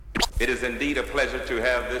It is indeed a pleasure to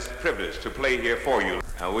have this privilege to play here for you.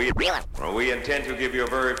 We intend to give you a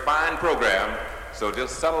very fine program, so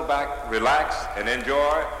just settle back, relax, and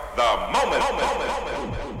enjoy the moment.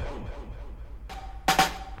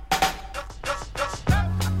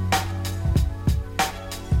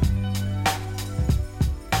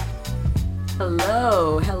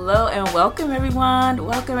 Hello, and welcome everyone.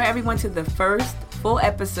 Welcome everyone to the first full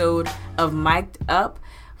episode of Mic'd Up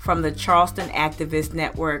from the Charleston Activist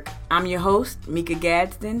Network. I'm your host, Mika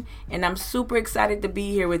Gadsden, and I'm super excited to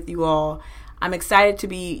be here with you all. I'm excited to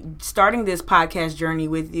be starting this podcast journey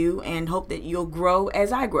with you and hope that you'll grow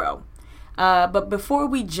as I grow. But before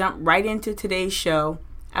we jump right into today's show,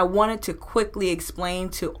 I wanted to quickly explain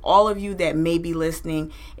to all of you that may be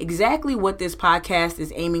listening exactly what this podcast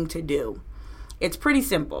is aiming to do. It's pretty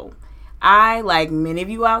simple. I, like many of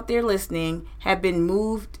you out there listening, have been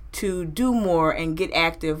moved to do more and get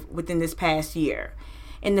active within this past year.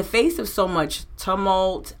 In the face of so much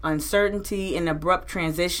tumult, uncertainty, and abrupt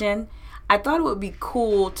transition, I thought it would be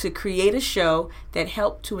cool to create a show that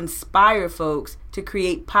helped to inspire folks to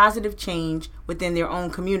create positive change within their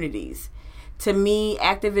own communities. To me,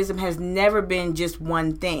 activism has never been just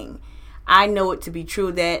one thing. I know it to be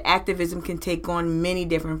true that activism can take on many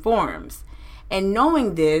different forms. And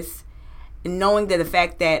knowing this, and knowing that the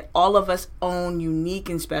fact that all of us own unique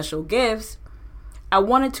and special gifts, I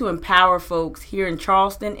wanted to empower folks here in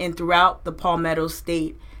Charleston and throughout the Palmetto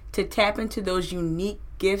State to tap into those unique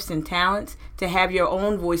gifts and talents to have your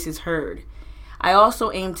own voices heard. I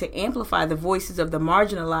also aim to amplify the voices of the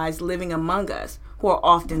marginalized living among us who are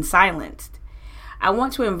often silenced. I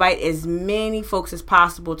want to invite as many folks as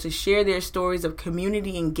possible to share their stories of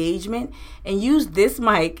community engagement and use this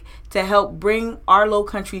mic to help bring our Low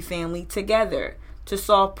Country family together to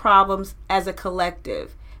solve problems as a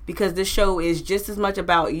collective, because this show is just as much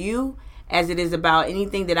about you as it is about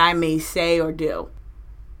anything that I may say or do.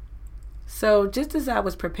 So just as I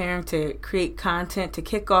was preparing to create content to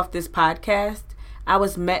kick off this podcast, I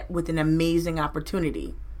was met with an amazing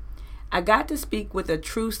opportunity. I got to speak with a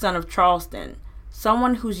true son of Charleston,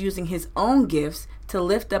 someone who's using his own gifts to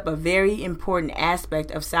lift up a very important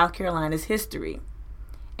aspect of South Carolina's history,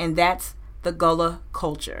 and that's the Gullah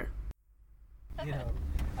culture. You know,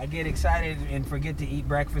 I get excited and forget to eat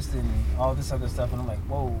breakfast and all this other stuff, and I'm like,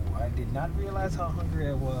 whoa, I did not realize how hungry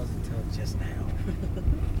I was until just now.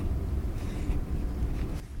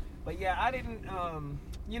 But yeah, I didn't, I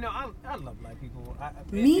love black people.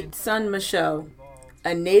 Meet Son Michaud,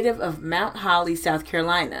 a native of Mount Holly, South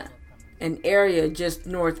Carolina, an area just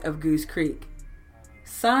north of Goose Creek.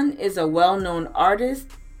 Son is a well-known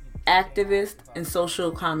artist, activist, and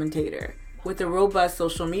social commentator with a robust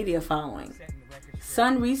social media following.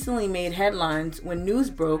 Son recently made headlines when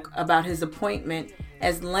news broke about his appointment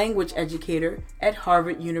as language educator at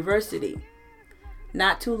Harvard University.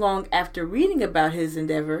 Not too long after reading about his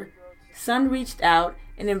endeavor, Son reached out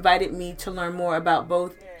and invited me to learn more about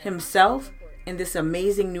both himself and this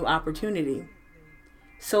amazing new opportunity.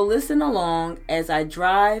 So listen along as I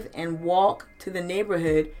drive and walk to the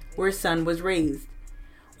neighborhood where Son was raised.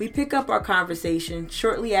 We pick up our conversation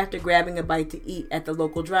shortly after grabbing a bite to eat at the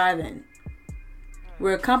local drive-in.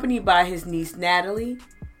 We're accompanied by his niece Natalie,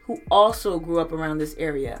 who also grew up around this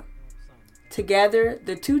area. Together,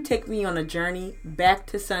 the two take me on a journey back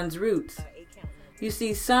to Son's roots. You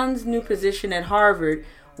see, Son's new position at Harvard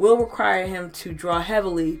will require him to draw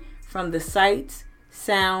heavily from the sights,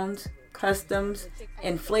 sounds, customs,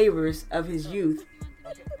 and flavors of his youth.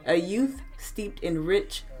 A youth steeped in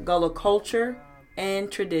rich Gullah culture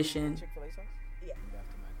and tradition.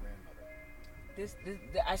 This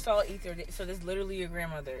I saw Ether. So this is literally your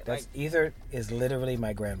grandmother. Ether is literally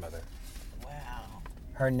my grandmother. Wow.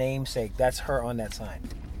 Her namesake. That's her on that sign.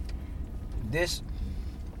 This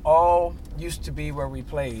all used to be where we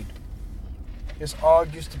played. This all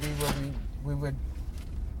used to be where we would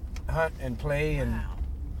hunt and play, and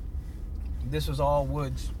this was all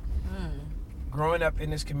woods. Growing up in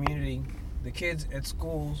this community, the kids at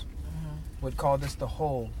schools would call this the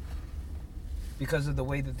hole because of the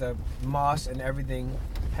way that the moss and everything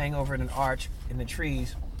hang over in an arch in the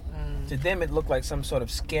trees. To them, it looked like some sort of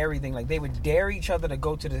scary thing. Like they would dare each other to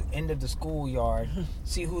go to the end of the schoolyard,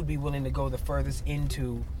 see who'd be willing to go the furthest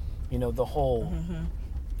into, the hole.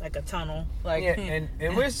 Like a tunnel. Yeah,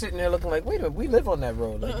 and we're sitting there looking like, wait a minute, we live on that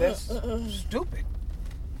road. Like, that's stupid.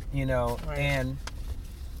 Right. And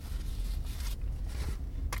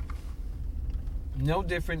no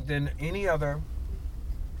different than any other.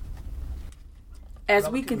 As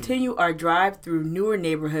we continue our drive through newer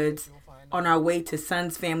neighborhoods on our way to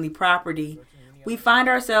Son's family property, we find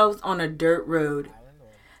ourselves on a dirt road.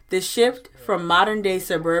 The shift from modern-day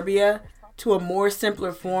suburbia to a more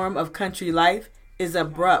simpler form of country life is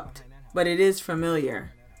abrupt, but it is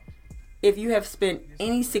familiar. If you have spent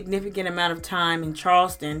any significant amount of time in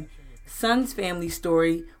Charleston, Son's family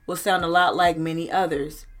story will sound a lot like many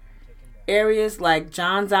others. Areas like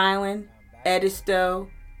Johns Island, Edisto,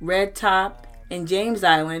 Red Top, and James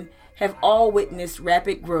Island have all witnessed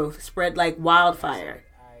rapid growth spread like wildfire.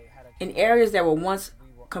 In areas that were once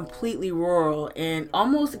completely rural and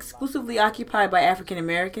almost exclusively occupied by African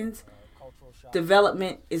Americans,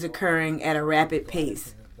 development is occurring at a rapid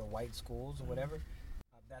pace. The white schools or whatever,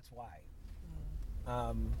 that's why.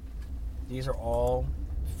 These are all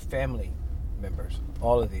family members,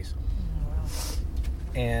 all of these.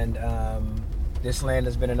 And this land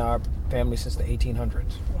has been in our family since the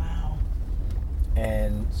 1800s. Wow.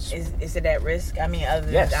 And is it at risk? I mean, other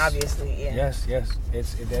than obviously, yeah. Yes.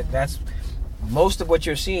 That's most of what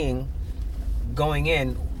you're seeing going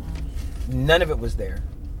in. None of it was there.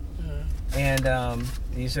 Mm-hmm. And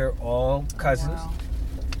these are all cousins. Wow.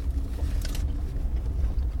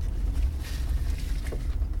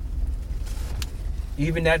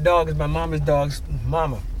 Even that dog is my mama's dog's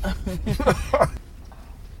mama. That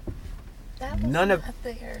was None of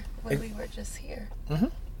there when we were just here. Mm-hmm.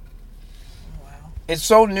 Wow. It's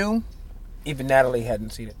so new, even Natalie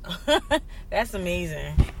hadn't seen it. That's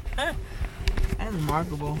amazing. That's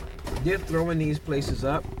remarkable. They're throwing these places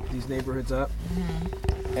up, these neighborhoods up.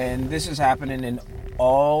 Mm-hmm. And this is happening in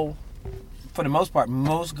all, for the most part,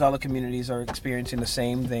 most Gullah communities are experiencing the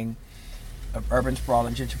same thing of urban sprawl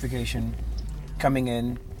and gentrification coming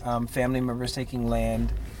in, family members taking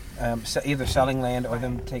land, either selling land or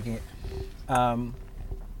them taking it.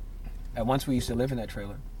 At once we used to live in that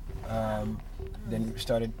trailer. Then we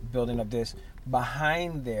started building up this.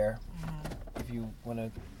 Behind there, if you want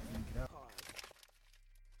to...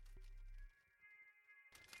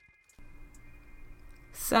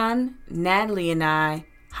 Son, Natalie, and I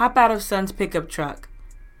hop out of Son's pickup truck.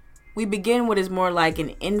 We begin what is more like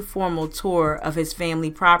an informal tour of his family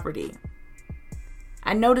property.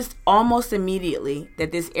 I noticed almost immediately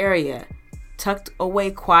that this area, tucked away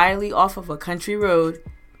quietly off of a country road,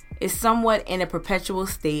 is somewhat in a perpetual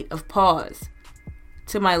state of pause.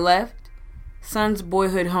 To my left, Son's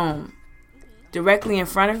boyhood home. Directly in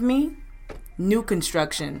front of me, new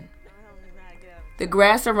construction. The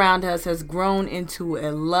grass around us has grown into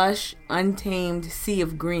a lush, untamed sea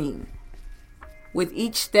of green. With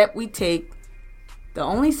each step we take, the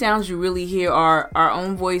only sounds you really hear are our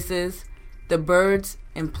own voices, the birds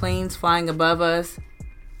and planes flying above us,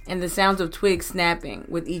 and the sounds of twigs snapping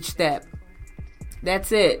with each step.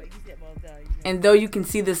 That's it. And though you can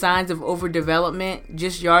see the signs of overdevelopment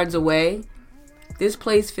just yards away, this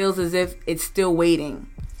place feels as if it's still waiting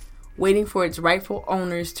for its rightful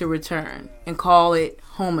owners to return and call it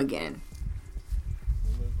home again.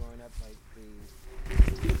 When we were growing up,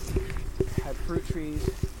 we had fruit trees,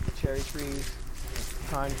 cherry trees,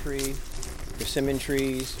 pecan tree, persimmon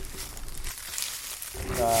trees,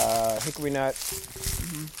 hickory nut,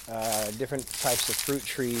 different types of fruit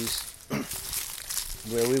trees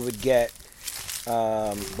where we would get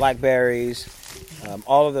blackberries,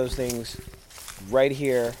 all of those things right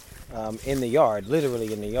here in the yard,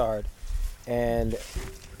 literally in the yard, and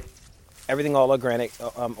everything all organic,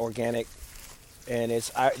 and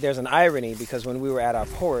there's an irony because when we were at our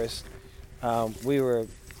poorest, we were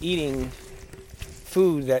eating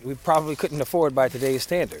food that we probably couldn't afford by today's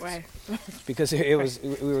standards, Right. because we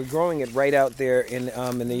were growing it right out there in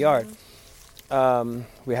the yard.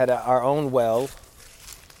 We had our own well.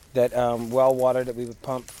 That well water that we would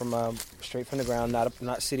pump from straight from the ground,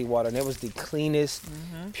 not city water, and it was the cleanest,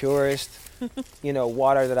 purest,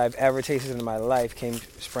 water that I've ever tasted in my life.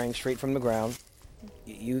 Sprang straight from the ground.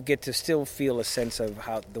 You get to still feel a sense of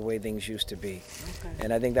the way things used to be,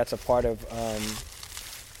 and I think that's a part of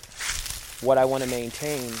what I want to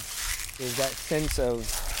maintain is that sense of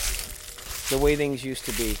the way things used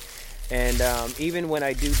to be, and even when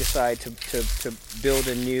I do decide to build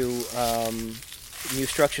a new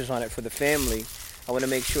structures on it for the family, I want to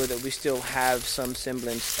make sure that we still have some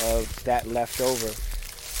semblance of that left over.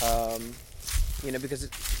 Because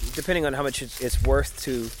depending on how much it's worth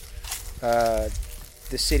to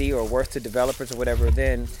the city or worth to developers or whatever,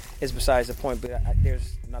 then is besides the point. But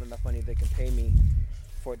there's not enough money they can pay me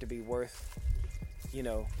for it to be worth,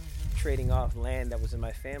 trading off land that was in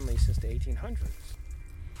my family since the 1800s.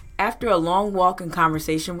 After a long walk and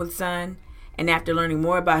conversation with Son, and after learning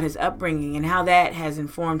more about his upbringing and how that has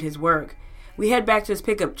informed his work, we head back to his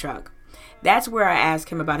pickup truck. That's where I asked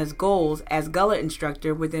him about his goals as Gullah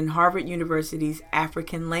instructor within Harvard University's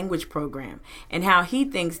African Language Program and how he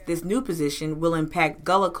thinks this new position will impact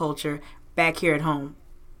Gullah culture back here at home.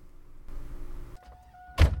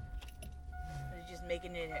 Just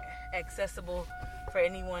making it accessible for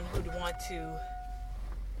anyone who'd want to.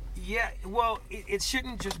 Yeah, well, it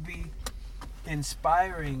shouldn't just be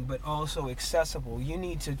inspiring, but also accessible. You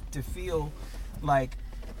need to feel like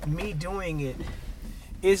me doing it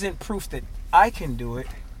isn't proof that I can do it.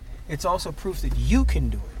 It's also proof that you can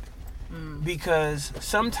do it. Because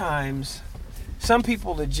sometimes some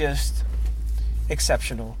people are just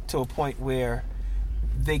exceptional to a point where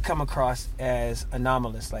they come across as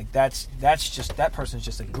anomalous. Like that person's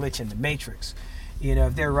just a glitch in the matrix. You know,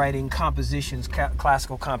 if they're writing compositions,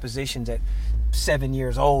 classical compositions at 7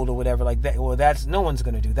 years old or whatever like that, well, that's no one's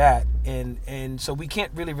going to do that. And so we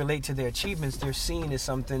can't really relate to their achievements. They're seen as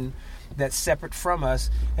something that's separate from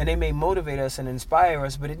us, and they may motivate us and inspire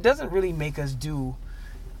us, but it doesn't really make us do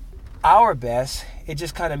our best. It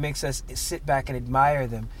just kind of makes us sit back and admire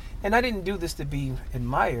them. And I didn't do this to be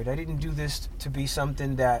admired. I didn't do this to be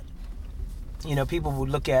something that, you know, people would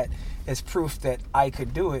look at as proof that I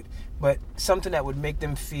could do it, but something that would make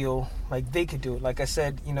them feel like they could do it. Like I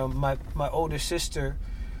said, you know, my older sister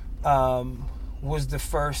was the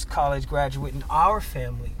first college graduate in our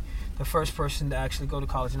family, the first person to actually go to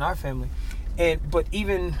college in our family. But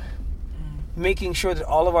even making sure that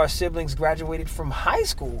all of our siblings graduated from high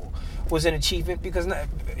school was an achievement, because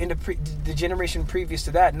in the generation previous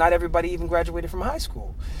to that, not everybody even graduated from high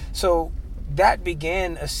school. So that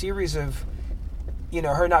began a series of, you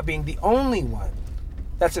know, her not being the only one.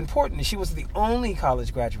 That's important. She was the only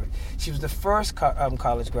college graduate. She was the first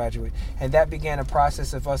college graduate. And that began a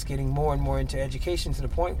process of us getting more and more into education, to the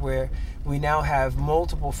point where we now have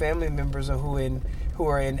multiple family members who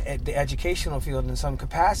are in the educational field in some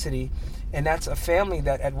capacity. And that's a family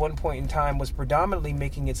that at one point in time was predominantly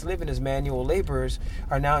making its living as manual laborers,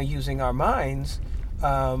 are now using our minds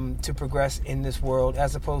to progress in this world,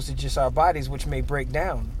 as opposed to just our bodies, which may break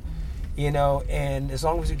down. You know, and as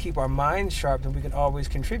long as we keep our minds sharp, then we can always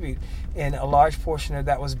contribute. And a large portion of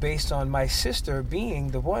that was based on my sister being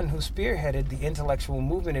the one who spearheaded the intellectual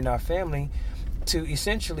movement in our family, to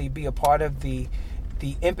essentially be a part of the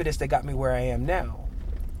impetus that got me where I am now.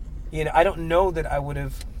 You know, I don't know that I would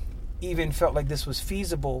have even felt like this was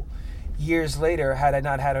feasible years later had I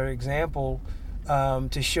not had her example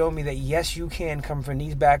to show me that, yes, you can come from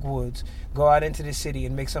these backwoods, go out into the city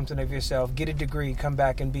and make something of yourself, get a degree, come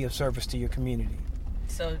back and be of service to your community.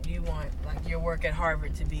 So you want, like, your work at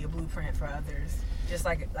Harvard to be a blueprint for others, just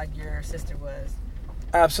like your sister was?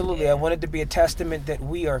 Absolutely. Yeah. I want it to be a testament that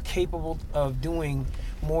we are capable of doing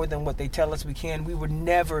more than what they tell us we can. We were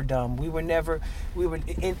never dumb.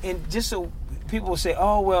 And just so people will say,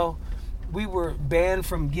 oh, well, we were banned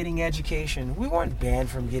from getting education. We weren't banned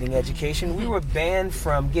from getting education. We were banned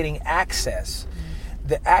from getting access.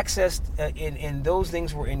 The access in those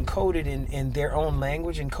things were encoded in their own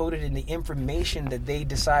language, encoded in the information that they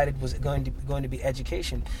decided was going to be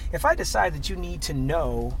education. If I decide that you need to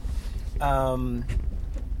know,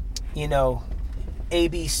 you know,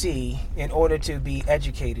 ABC in order to be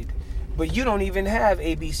educated, but you don't even have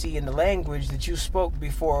ABC in the language that you spoke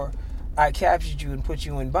before I captured you and put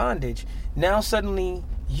you in bondage. Now suddenly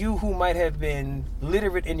you, who might have been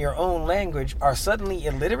literate in your own language, are suddenly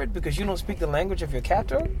illiterate because you don't speak the language of your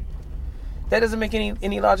captor? That doesn't make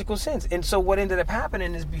any logical sense. And so what ended up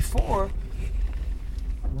happening is, before,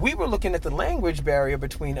 we were looking at the language barrier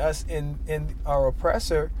between us and our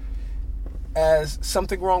oppressor as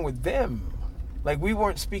something wrong with them. Like, we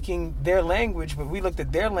weren't speaking their language, but we looked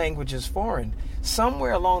at their language as foreign.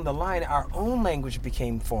 Somewhere along the line, our own language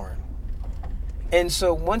became foreign. And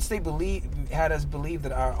so once they had us believe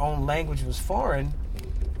that our own language was foreign,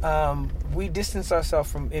 we distanced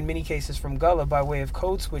ourselves in many cases from Gullah by way of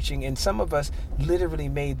code switching, and some of us literally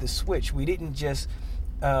made the switch. We didn't just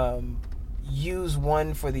use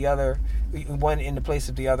one for the other, one in the place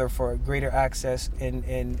of the other for greater access and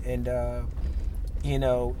you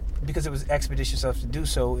know, because it was expeditious of us to do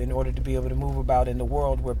so in order to be able to move about in the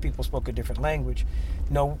world where people spoke a different language.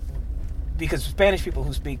 No, because Spanish people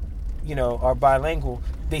who speak, you know, are bilingual,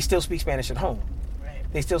 they still speak Spanish at home. Right.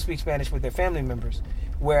 They still speak Spanish with their family members.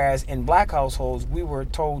 Whereas in black households, we were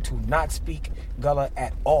told to not speak Gullah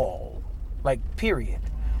at all. Like, period.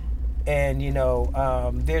 And, you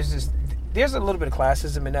know, there's a little bit of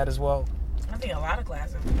classism in that as well. I think a lot of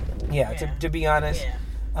classism. Yeah. To be honest, yeah.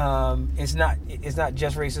 it's not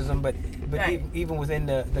just racism, but right. even within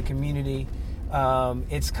the community,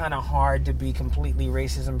 It's kind of hard to be completely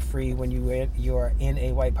racism free when you're in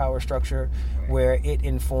a white power structure where it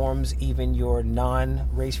informs even your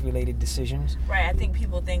non-race related decisions. Right. I think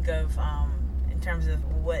people think of, in terms of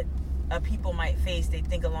what people might face, they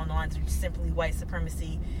think along the lines of simply white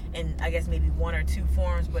supremacy and I guess maybe one or two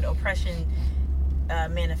forms, but oppression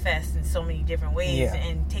manifests in so many different ways. Yeah.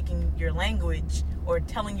 And taking your language or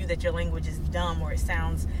telling you that your language is dumb or it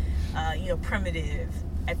sounds, primitive.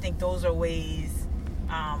 I think those are ways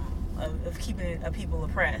of keeping people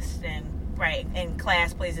oppressed, and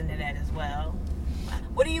class plays into that as well.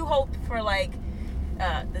 What do you hope for, like,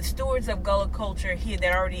 the stewards of Gullah culture here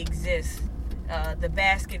that already exist, the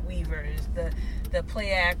basket weavers, the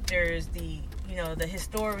play actors, the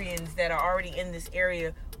historians that are already in this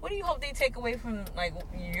area? What do you hope they take away from, like,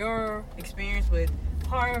 your experience with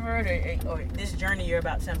Harvard or this journey you're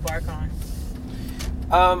about to embark on?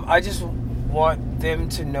 I just want them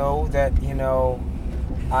to know that,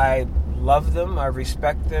 I love them, I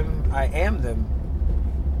respect them, I am them.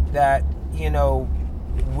 That,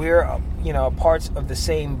 we're, parts of the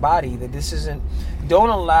same body. That this isn't... Don't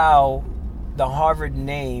allow the Harvard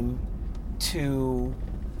name to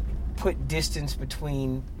put distance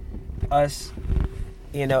between us,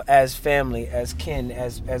 as family, as kin,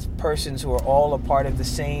 as persons who are all a part of the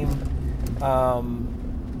same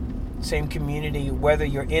community, whether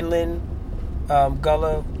you're inland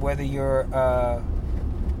Gullah, whether you're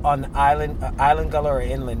on the island Gullah or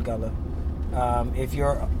inland Gullah. If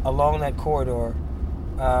you're along that corridor,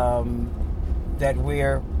 that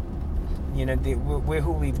we're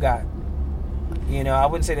who we've got. I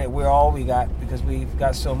wouldn't say that we're all we got because we've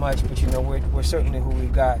got so much, but we're certainly who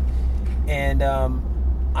we've got. And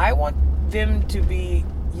I want them to be,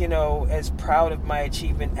 as proud of my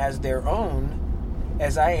achievement as their own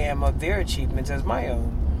as I am of their achievements as my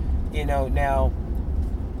own. Now,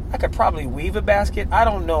 I could probably weave a basket. I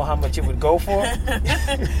don't know how much it would go for.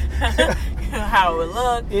 How it would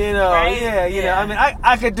look. Right? Yeah. I mean,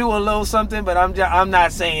 I could do a little something, but I'm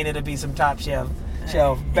not saying it'll be some top shelf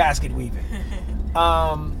basket weaving.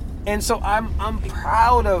 And so I'm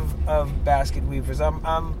proud of basket weavers.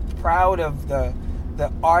 I'm proud of the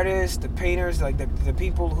artists, the painters, like the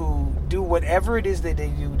people who do whatever it is that they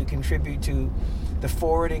do to contribute to the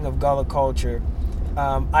forwarding of Gullah culture.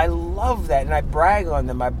 I love that, and I brag on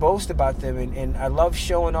them. I boast about them, and I love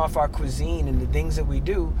showing off our cuisine and the things that we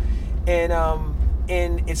do. And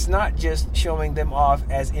it's not just showing them off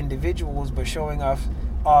as individuals, but showing off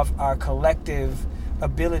our collective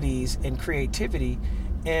abilities and creativity.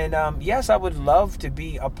 And yes, I would love to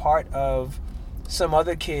be a part of some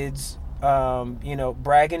other kids,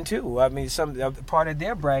 bragging too. I mean, some part of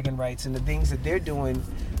their bragging rights and the things that they're doing,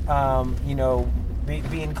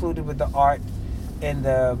 be included with the art and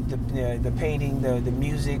the painting, the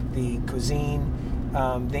music, the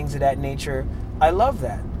cuisine, things of that nature. I love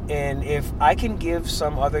that. And if I can give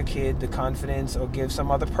some other kid the confidence, or give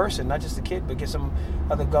some other person, not just a kid, but give some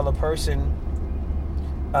other Gullah person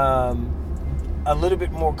a little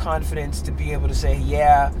bit more confidence to be able to say,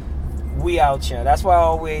 yeah, we out here. That's why I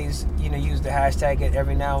always, use the hashtag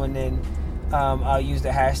every now and then. I'll use the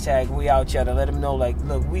hashtag we out here to let them know, like,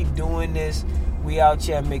 look, we doing this. We out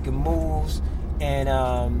here making moves. And,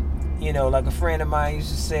 like a friend of mine used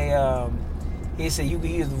to say, he said, you can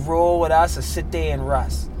either roll with us or sit there and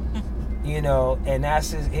rust. And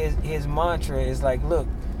that's his mantra is like, look,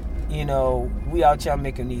 we out here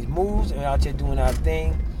making these moves and out here doing our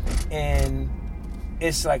thing. And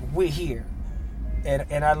it's like, we're here.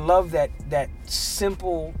 And I love that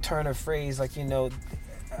simple turn of phrase, like,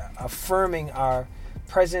 affirming our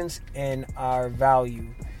presence and our value.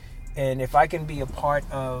 And if I can be a part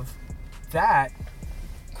of that,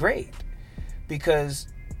 great, because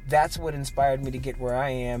that's what inspired me to get where I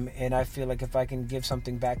am. And I feel like if I can give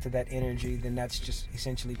something back to that energy, then that's just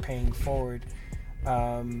essentially paying forward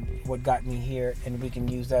what got me here, and we can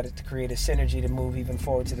use that to create a synergy to move even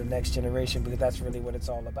forward to the next generation, because that's really what it's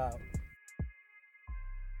all about.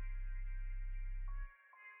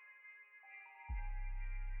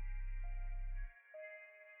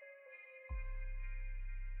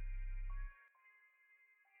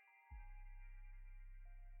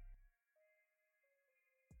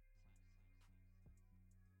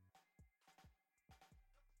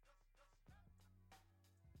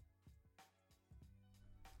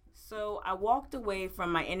 So I walked away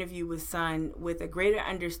from my interview with Son with a greater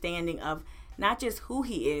understanding of not just who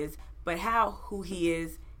he is, but how who he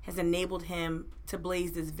is has enabled him to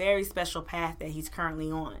blaze this very special path that he's currently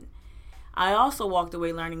on. I also walked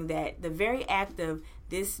away learning that the very act of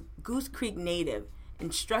this Goose Creek native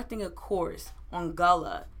instructing a course on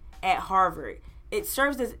Gullah at Harvard it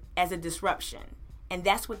serves as a disruption. And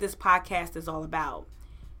that's what this podcast is all about.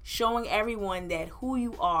 Showing everyone that who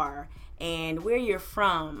you are and where you're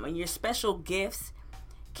from and your special gifts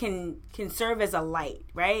can serve as a light,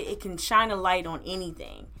 right? It can shine a light on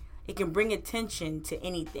anything. It can bring attention to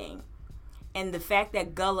anything. And the fact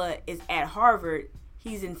that Gullah is at Harvard,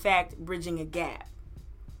 he's in fact bridging a gap.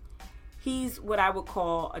 He's what I would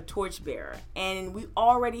call a torchbearer. And we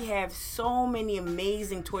already have so many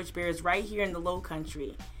amazing torchbearers right here in the Low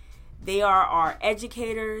Country. They are our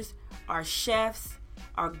educators, our chefs,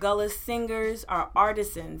 our Gullah singers, our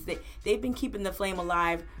artisans. They've been keeping the flame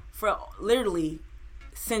alive for literally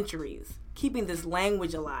centuries, keeping this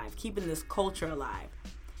language alive, keeping this culture alive.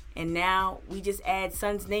 And now we just add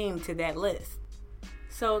Son's name to that list.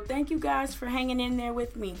 So thank you guys for hanging in there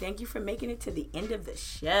with me. Thank you for making it to the end of the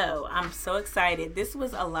show. I'm so excited. This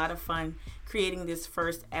was a lot of fun creating this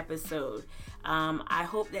first episode. I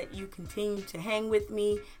hope that you continue to hang with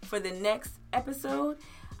me for the next episode.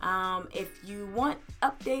 If you want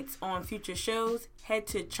updates on future shows, head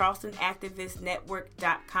to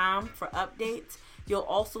charlestonactivistnetwork.com for updates. You'll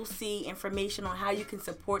also see information on how you can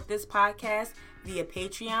support this podcast via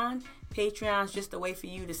Patreon. Patreon is just a way for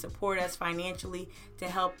you to support us financially to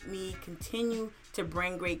help me continue to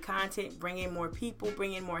bring great content, bring in more people,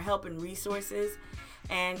 bring in more help and resources.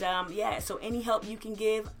 And so any help you can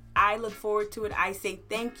give, I look forward to it. I say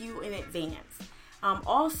thank you in advance.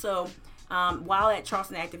 While at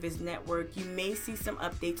Charleston Activist Network, you may see some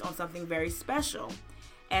updates on something very special.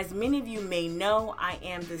 As many of you may know, I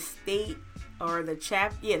am the state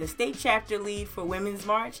chapter lead for Women's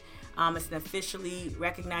March. It's an officially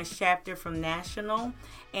recognized chapter from National,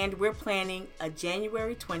 and we're planning a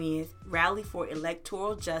January 20th rally for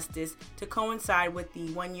electoral justice to coincide with the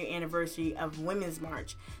 1-year anniversary of Women's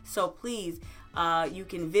March. So please, you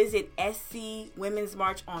can visit SC Women's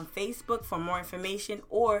March on Facebook for more information,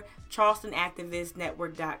 or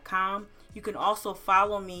charlestonactivistnetwork.com. You can also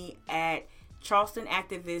follow me at Charleston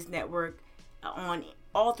Activist Network on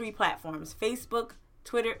all 3 platforms: Facebook,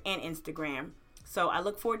 Twitter, and Instagram. So I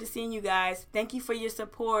look forward to seeing you guys. Thank you for your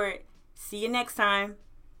support. See you next time.